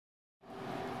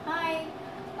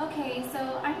Okay, so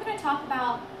I'm going to talk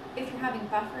about if you're having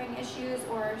buffering issues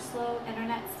or slow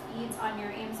internet speeds on your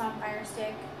Amazon Fire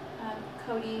Stick,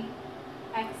 Kodi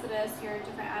Addons, your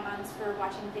different add-ons for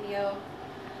watching video.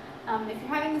 If you're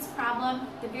having this problem,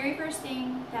 the very first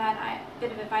thing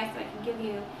bit of advice that I can give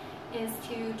you is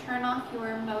to turn off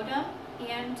your modem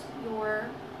and your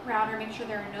router. Make sure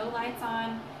there are no lights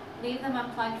on. Leave them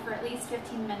unplugged for at least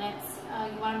 15 minutes.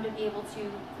 You want them to be able to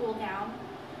cool down.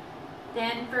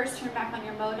 Then first turn back on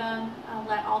your modem,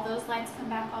 let all those lights come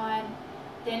back on.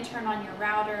 Then turn on your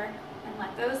router and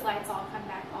let those lights all come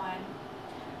back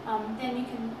on. Then you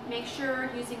can make sure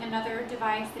using another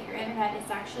device that your internet is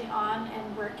actually on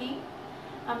and working.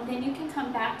 Then you can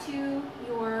come back to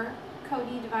your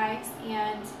Kodi device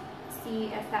and see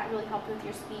if that really helped with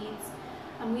your speeds.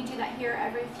 We do that here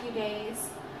every few days.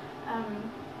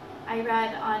 I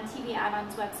read on Kodi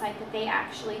Addons' website that they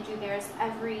actually do theirs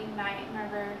every night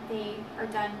whenever they are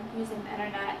done using the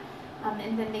internet,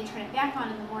 and then they turn it back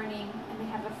on in the morning and they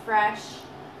have a fresh,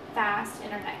 fast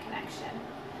internet connection.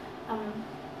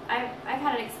 I've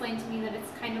had it explained to me that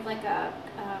it's kind of like a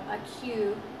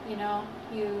queue, you know,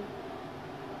 you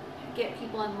get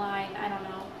people in line, I don't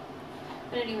know.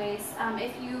 But anyways,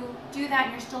 if you do that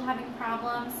and you're still having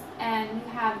problems and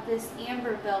you have this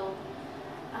amber build,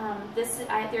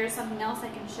 there's something else I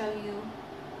can show you,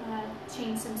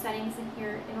 change some settings in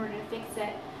here in order to fix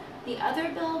it. The other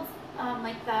builds,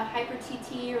 like the Hyper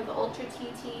TT or the Ultra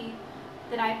TT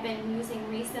that I've been using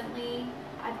recently,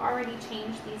 I've already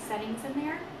changed these settings in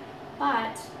there.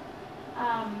 But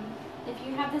if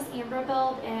you have this amber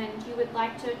build and you would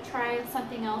like to try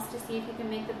something else to see if you can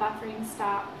make the buffering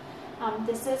stop,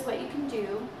 this is what you can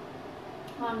do.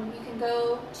 You can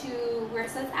go to where it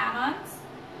says add-ons,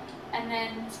 and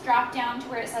then drop down to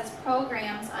where it says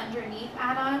programs underneath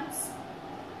add-ons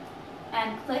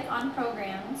and click on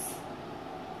programs,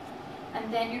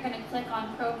 and then you're going to click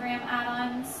on program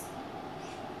add-ons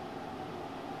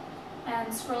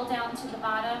and scroll down to the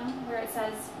bottom where it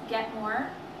says get more.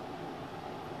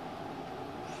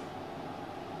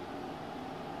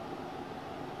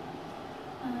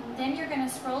 Then you're going to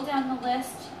scroll down the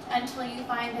list until you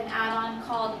find an add-on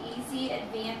called Easy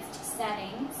Advanced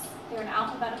Settings. They're in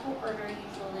alphabetical order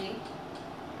usually.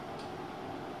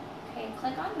 Okay,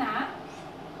 click on that.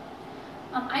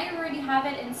 I already have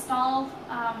it installed.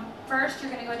 First,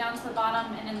 you're going to go down to the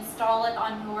bottom and install it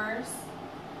on yours.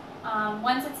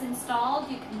 Once it's installed,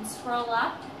 you can scroll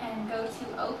up and go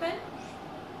to Open.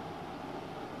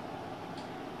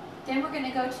 Then we're going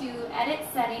to go to Edit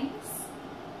Settings,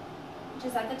 which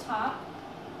is at the top.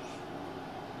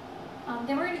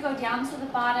 Then we're going to go down to the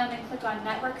bottom and click on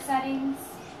Network Settings.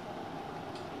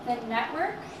 Then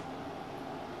Network,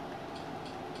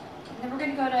 and then we're going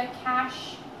to go to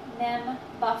Cache Mem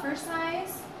Buffer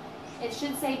Size. It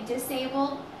should say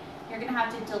Disabled. You're going to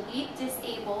have to delete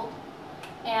Disabled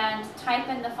and type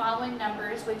in the following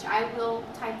numbers, which I will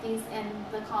type these in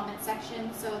the comment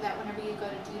section so that whenever you go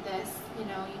to do this, you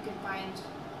know, you can find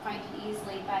it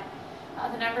easily. But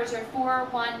the numbers are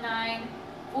 419,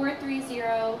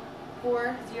 430,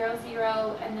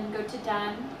 400, and then go to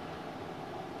Done.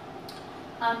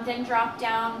 Then drop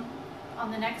down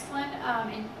on the next one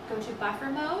and go to buffer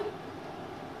mode,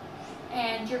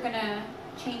 and you're going to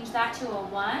change that to a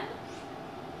 1,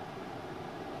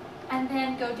 and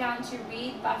then go down to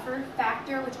read buffer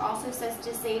factor, which also says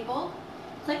disabled.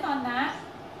 Click on that,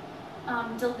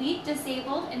 delete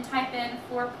disabled and type in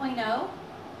 4.0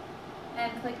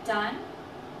 and click done.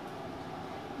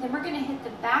 Then we're going to hit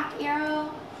the back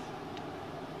arrow,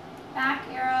 back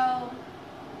arrow,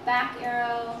 back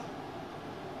arrow,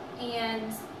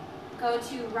 and go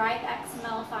to Write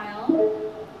XML File.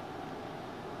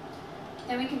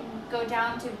 Then we can go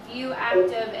down to View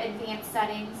Active Advanced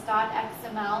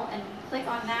Settings.xml and click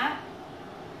on that.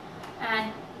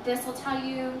 And this will tell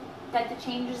you that the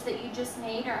changes that you just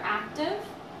made are active.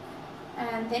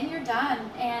 And then you're done.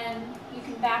 And you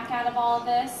can back out of all of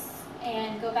this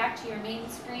and go back to your main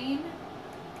screen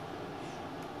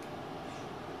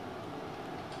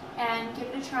and give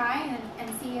it a try and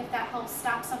see if that helps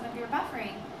stop some of your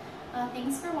buffering.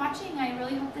 Thanks for watching. I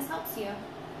really hope this helps you.